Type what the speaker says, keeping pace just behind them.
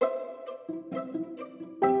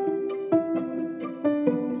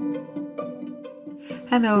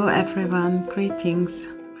Hello everyone, greetings.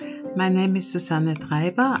 My name is Susanne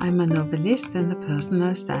Treiber. I'm a novelist and a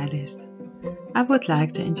personal stylist. I would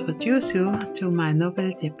like to introduce you to my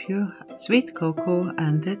novel debut, Sweet Cocoa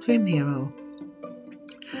and the Dream Hero,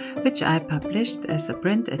 which I published as a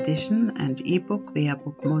print edition and ebook via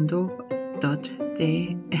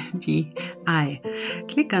bookmondo.di.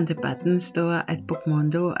 Click on the button store at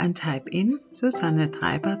Bookmondo and type in Susanne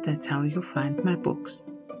Treiber. That's how you find my books.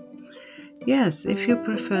 Yes, if you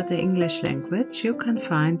prefer the English language, you can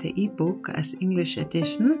find the ebook as English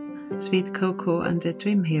edition, Sweet Cocoa and the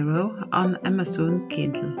Dream Hero, on Amazon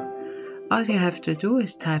Kindle. All you have to do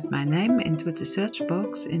is type my name into the search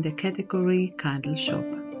box in the category Kindle Shop.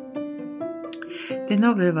 The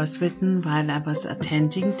novel was written while I was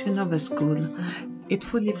attending to novel school. It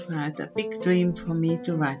fully felt a big dream for me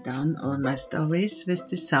to write down all my stories with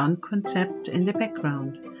the sound concept in the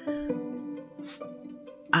background.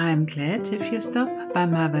 I am glad if you stop by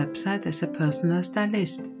my website as a personal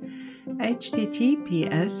stylist.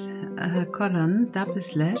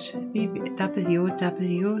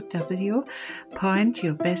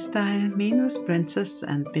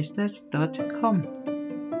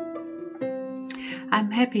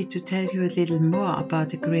 I'm happy to tell you a little more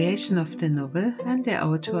about the creation of the novel and the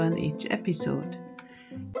author on each episode.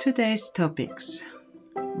 Today's topics: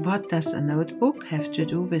 what does a notebook have to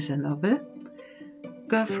do with a novel?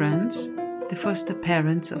 Girlfriends, the foster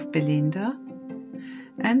parents of Belinda,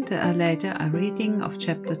 and later a reading of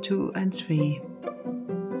chapter 2 and 3.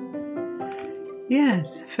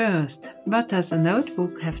 Yes, first, what does a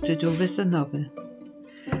notebook have to do with a novel?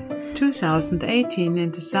 2018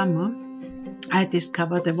 in the summer, I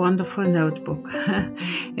discovered a wonderful notebook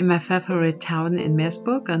in my favorite town in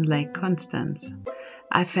Meersburg on Lake Constance.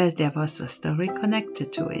 I felt there was a story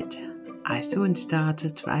connected to it. I soon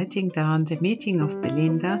started writing down the meeting of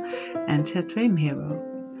Belinda and her dream hero,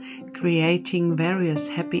 creating various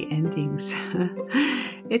happy endings.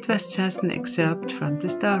 It was just an excerpt from the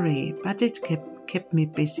story, but it kept me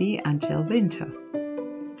busy until winter.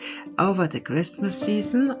 Over the Christmas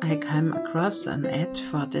season, I came across an ad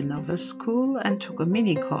for the novel school and took a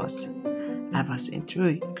mini course. I was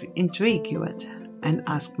intrigued and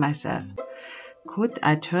asked myself, could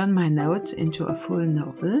I turn my notes into a full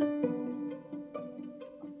novel?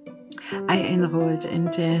 I enrolled in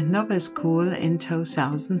the novel school in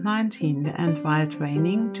 2019 and while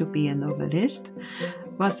training to be a novelist,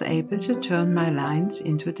 was able to turn my lines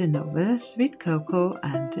into the novel Sweet Cocoa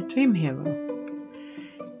and the Dream Hero.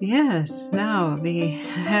 Yes, now we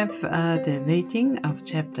have the reading of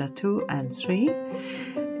chapter 2 and 3.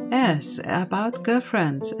 Yes, about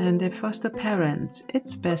girlfriends and the foster parents.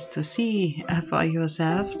 It's best to see for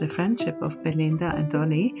yourself the friendship of Belinda and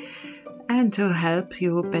Dolly, and to help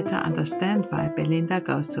you better understand why Belinda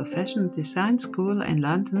goes to fashion design school in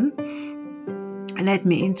London, let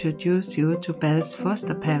me introduce you to Belle's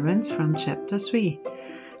foster parents from chapter 3.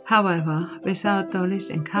 However, without Dolly's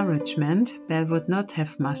encouragement, Belle would not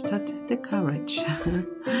have mastered the courage.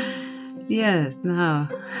 Yes, now.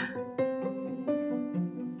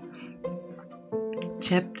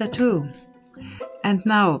 Chapter 2. And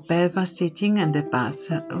now Belle was sitting in the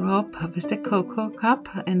bathrobe with the cocoa cup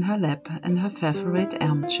in her lap and her favorite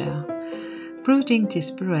armchair, brooding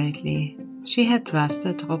desperately. She had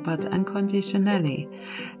trusted Robert unconditionally.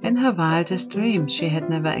 In her wildest dreams, she had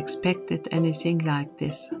never expected anything like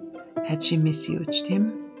this. Had she misused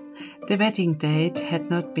him? The wedding date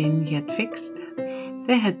had not been yet fixed.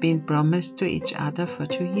 They had been promised to each other for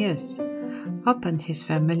 2 years. Rob and his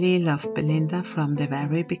family loved Belinda from the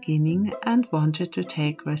very beginning and wanted to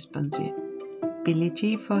take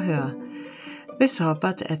responsibility for her. With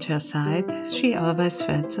Robert at her side, she always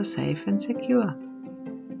felt so safe and secure.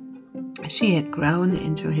 She had grown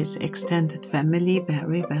into his extended family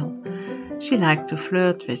very well. She liked to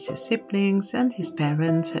flirt with his siblings, and his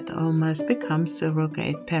parents had almost become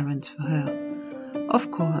surrogate parents for her. Of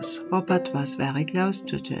course, Robert was very close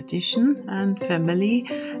to tradition and family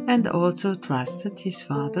and also trusted his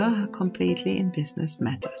father completely in business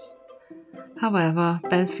matters. However,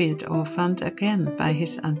 Belle felt orphaned again by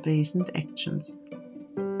his unpleasant actions.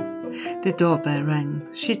 The doorbell rang.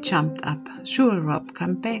 She jumped up. Sure, Rob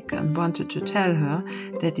came back and wanted to tell her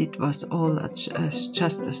that it was all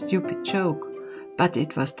just a stupid joke. But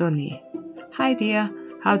it was Dolly. Hi dear,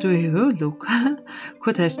 how do you look?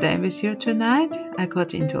 Could I stay with you tonight? I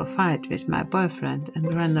got into a fight with my boyfriend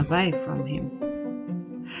and ran away from him.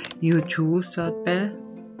 You too, thought Belle.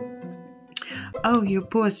 Oh, you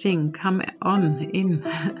poor thing, come on in.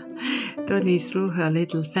 Dolly threw her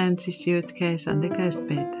little fancy suitcase on the guest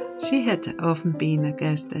bed. She had often been a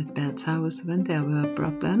guest at Belle's house when there were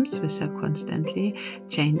problems with her constantly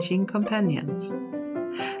changing companions.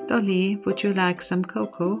 Dolly, would you like some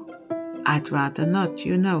cocoa? I'd rather not,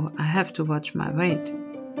 you know, I have to watch my weight.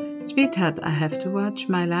 Sweetheart, I have to watch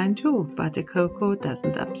my line too, but the cocoa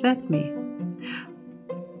doesn't upset me.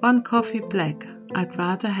 1 coffee black. I'd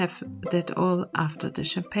rather have that all after the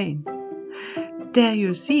champagne. There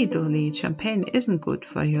you see, Dolly, champagne isn't good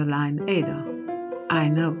for your line either. I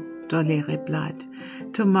know, Dolly replied.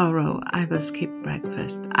 Tomorrow I will skip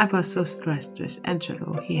breakfast. I was so stressed with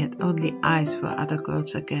Angelo. He had only eyes for other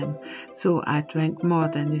girls again, so I drank more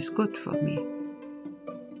than is good for me.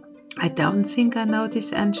 I don't think I know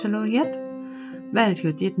this Angelo yet. Well,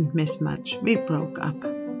 you didn't miss much. We broke up.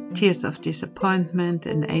 Tears of disappointment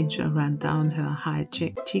and anger ran down her high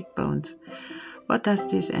cheekbones. What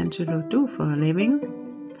does this Angelo do for a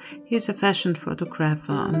living? He's a fashion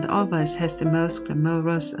photographer and always has the most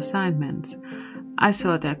glamorous assignments. I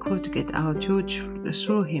thought I could get out huge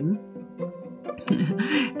through him.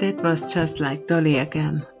 That was just like Dolly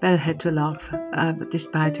again. Belle had to laugh,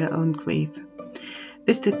 despite her own grief.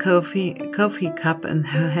 With the coffee cup in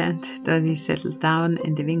her hand, Dolly settled down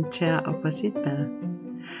in the wing chair opposite Belle.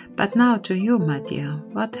 But now to you, my dear.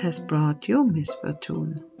 What has brought you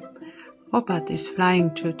misfortune? Robert is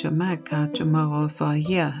flying to Jamaica tomorrow for a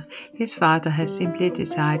year. His father has simply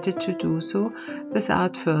decided to do so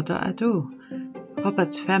without further ado.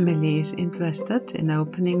 Robert's family is interested in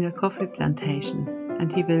opening a coffee plantation,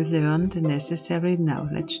 and he will learn the necessary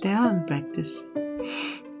knowledge there and practice.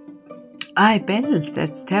 Aye, Belle,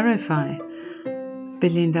 that's terrifying.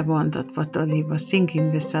 Belinda wondered what Dolly was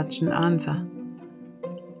thinking with such an answer.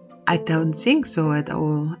 I don't think so at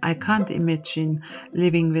all. I can't imagine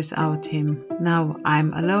living without him. Now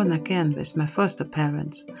I'm alone again with my foster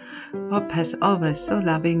parents. Rob has always so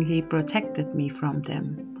lovingly protected me from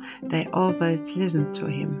them. They always listened to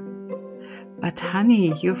him. But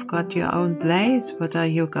honey, you've got your own place. What are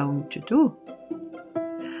you going to do?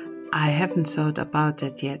 I haven't thought about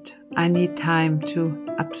it yet. I need time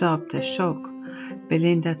to absorb the shock.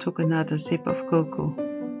 Belinda took another sip of cocoa.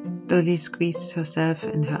 Dolly squeezed herself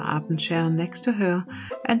in her armchair next to her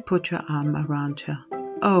and put her arm around her.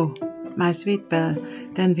 Oh, my sweet Belle,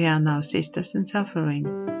 then we are now sisters in suffering.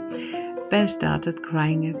 Belle started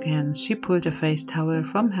crying again. She pulled a face towel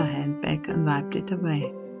from her handbag and wiped it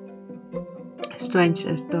away. Strange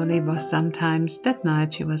as Dolly was sometimes, that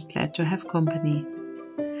night she was glad to have company.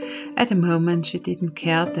 At the moment she didn't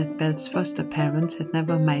care that Belle's foster parents had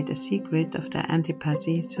never made a secret of their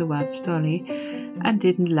antipathy towards Dolly and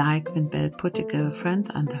didn't like when Belle put a girlfriend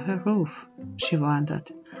under her roof. She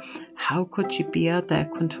wondered, how could she bear their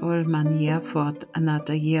control mania for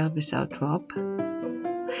another year without Rob?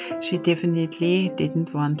 She definitely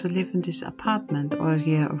didn't want to live in this apartment all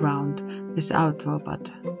year round without Robert,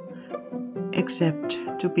 except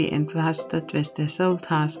to be entrusted with the sole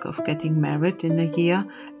task of getting married in a year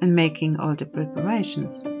and making all the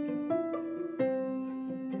preparations.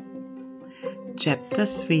 Chapter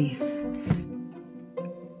 3.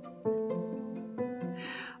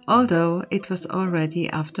 Although it was already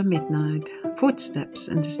after midnight, footsteps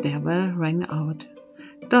in the stairwell rang out.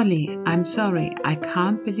 Dolly, I'm sorry, I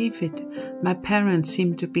can't believe it. My parents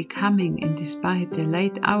seem to be coming in despite the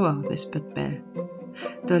late hour, whispered Belle.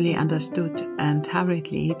 Dolly understood and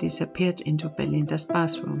hurriedly disappeared into Belinda's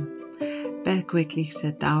bathroom. Belle quickly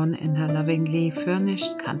sat down in her lovingly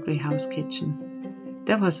furnished country house kitchen.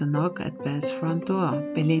 There was a knock at Belle's front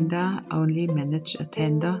door. Belinda only managed a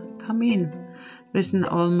tender "Come in," with an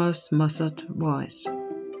almost muffled voice.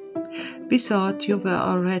 We thought you were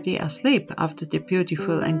already asleep after the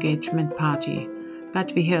beautiful engagement party,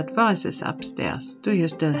 but we heard voices upstairs. Do you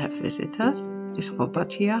still have visitors? Is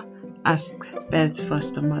Robert here? Asked Belle's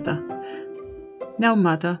foster mother. No,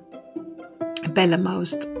 mother. Belle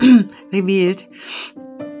almost revealed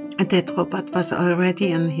that Robert was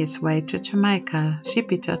already on his way to Jamaica. She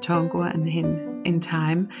bit her tongue in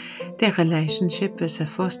time. Their relationship with her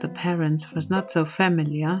foster parents was not so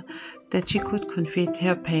familiar that she could confide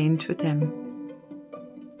her pain to them.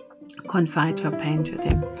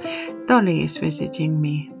 Dolly is visiting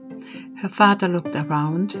me. Her father looked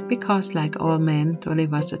around, because like all men, Dolly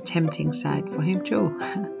was a tempting sight for him too.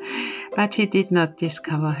 But he did not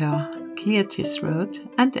discover her, cleared his throat,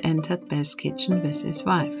 and entered Belle's kitchen with his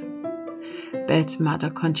wife. Belle's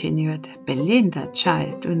mother continued, Belinda,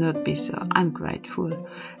 child, do not be so ungrateful.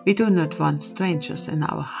 We do not want strangers in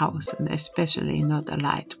our house, and especially not a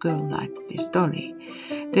light girl like this Dolly.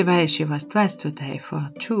 The way she was dressed today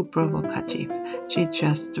was too provocative. She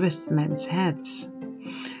just twists men's heads.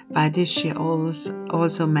 By this she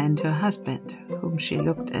also meant her husband, whom she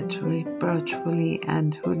looked at reproachfully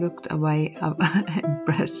and who looked away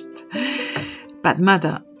impressed. But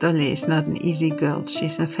mother, Dolly is not an easy girl.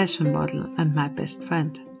 She's a fashion model and my best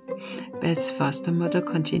friend. Belle's foster mother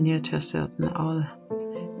continued her certain all.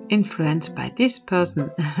 Influenced by this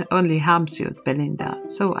person only harms you, Belinda,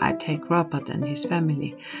 so I take Robert and his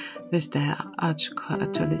family, with their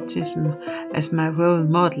arch-Catholicism, as my role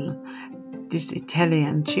model. This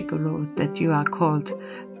Italian gigolo that you are called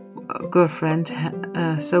girlfriend,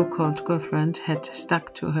 so-called girlfriend, had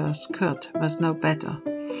stuck to her skirt, was no better.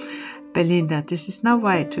 Belinda, this is no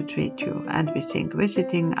way to treat you, and we think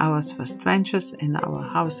visiting hours for strangers in our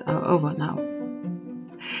house are over now.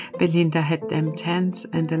 Belinda had damp hands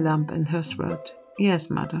and a lump in her throat. Yes,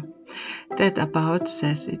 mother. That about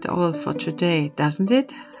says it all for today, doesn't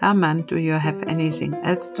it? Herman, do you have anything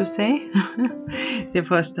else to say? The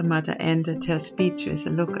foster mother ended her speech with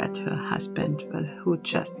a look at her husband, who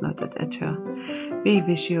just nodded at her. We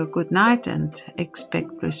wish you a good night and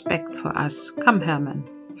expect respect for us. Come, Herman.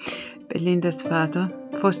 Belinda's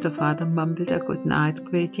foster father mumbled a good night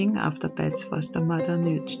greeting after Belle's foster mother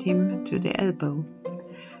nudged him to the elbow.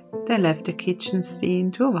 They left the kitchen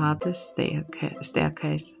scene toward the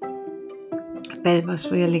staircase. Belle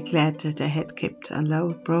was really glad that they had kept a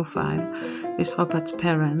low profile with Robert's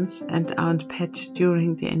parents and Aunt Pat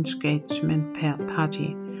during the engagement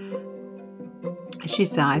party. She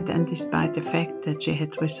sighed, and despite the fact that she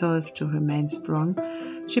had resolved to remain strong,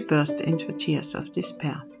 she burst into tears of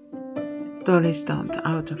despair. Dolly stormed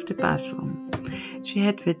out of the bathroom. She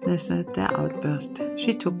had witnessed their outburst.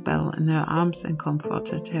 She took Belle in her arms and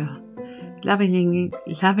comforted her.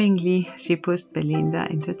 Lovingly, she pushed Belinda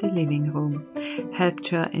into the living room, helped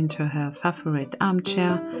her into her favorite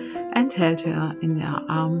armchair, and held her in her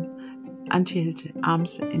arms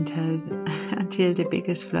until the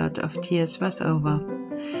biggest flood of tears was over.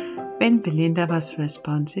 When Belinda was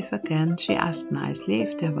responsive again, she asked nicely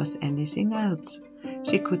if there was anything else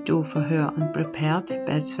she could do for her and prepared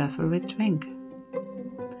Belle's favorite drink.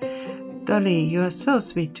 Dolly, you are so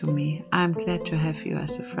sweet to me. I am glad to have you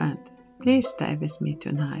as a friend. Please stay with me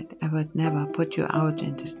tonight. I would never put you out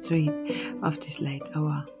in the street of this late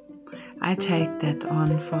hour. I take that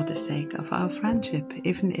on for the sake of our friendship,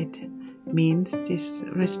 even if it means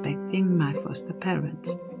disrespecting my foster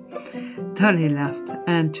parents. Dolly laughed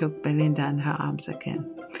and took Belinda in her arms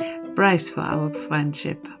again. Praise for our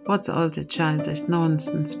friendship. What's all the childish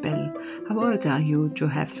nonsense, Belle? How old are you to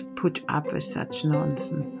have put up with such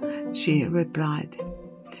nonsense? She replied.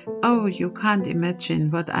 Oh, you can't imagine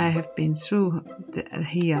what I have been through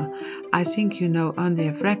here. I think you know only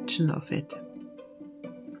a fraction of it.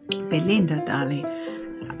 Belinda, darling,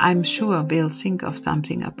 I'm sure we'll think of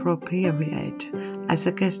something appropriate. I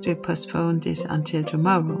suggest we postpone this until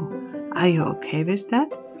tomorrow. Are you okay with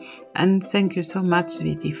that? And thank you so much,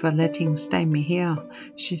 sweetie, for letting stay me here,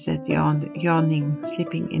 she said, yawning,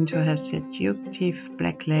 slipping into her seductive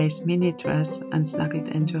black lace mini dress and snuggled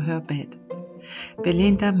into her bed.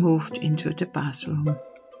 Belinda moved into the bathroom.